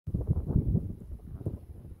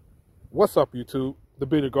What's up, YouTube? The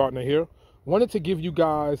Bearded Gardener here. Wanted to give you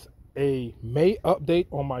guys a May update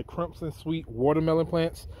on my Crimson Sweet watermelon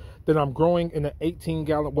plants that I'm growing in an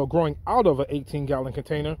 18-gallon, well, growing out of an 18-gallon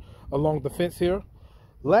container along the fence here.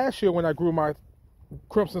 Last year when I grew my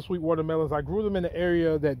Crimson Sweet watermelons, I grew them in an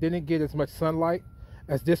area that didn't get as much sunlight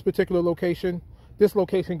as this particular location. This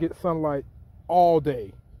location gets sunlight all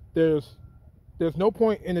day. There's no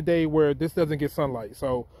point in the day where this doesn't get sunlight.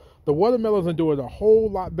 So the watermelons are doing a whole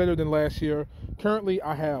lot better than last year. Currently,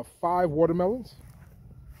 I have 5 watermelons.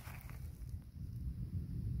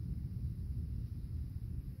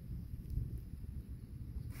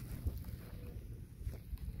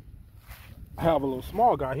 I have a little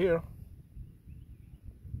small guy here.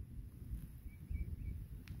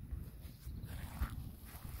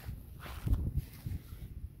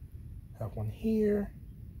 Have one here.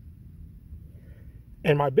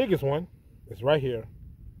 And my biggest one is right here.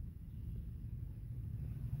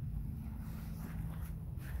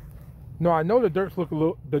 No, I know the dirt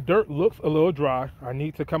looks a little dry. I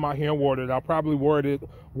need to come out here and water it. I'll probably water it,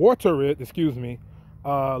 later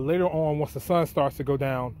on once the sun starts to go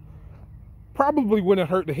down. Probably wouldn't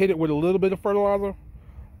hurt to hit it with a little bit of fertilizer,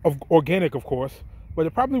 organic of course, but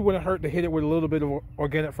it probably wouldn't hurt to hit it with a little bit of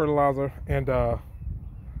organic fertilizer and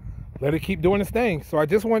let it keep doing its thing. So I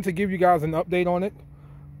just wanted to give you guys an update on it.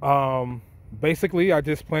 Basically, I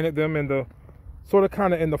just planted them in the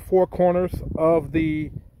kind of in the 4 corners of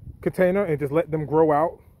the container and just let them grow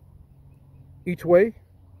out each way,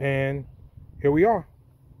 and here we are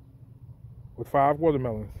with 5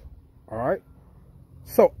 watermelons. All right,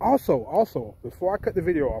 so also before I cut the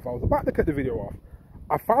video off, I was about to cut the video off,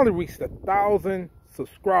 I finally reached 1,000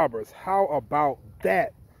 subscribers. How about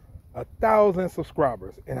that? 1,000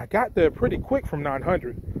 subscribers, and I got there pretty quick from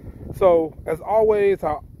 900. So as always,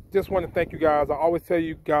 I just want to thank you guys. I always tell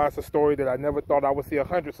you guys a story that I never thought I would see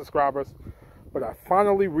 100 subscribers, but I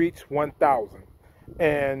finally reached 1,000.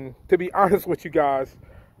 And to be honest with you guys,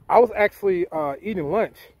 I was actually eating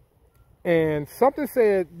lunch, and something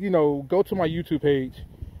said, you know, go to my YouTube page,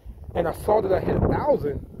 and I saw that I hit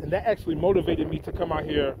 1,000, and that actually motivated me to come out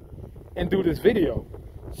here and do this video.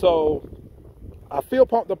 So I feel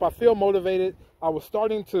pumped up, I feel motivated. I was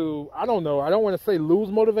starting to, I don't know, I don't want to say lose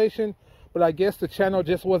motivation, but I guess the channel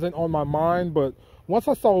just wasn't on my mind. But once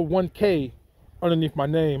I saw 1K underneath my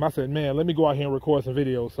name, I said, man, let me go out here and record some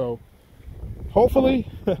videos. So hopefully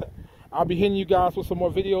I'll be hitting you guys with some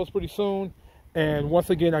more videos pretty soon. And once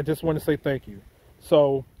again, I just want to say thank you.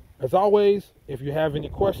 So as always, if you have any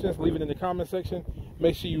questions, leave it in the comment section.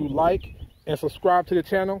 Make sure you like and subscribe to the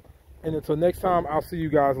channel. And until next time, I'll see you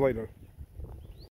guys later.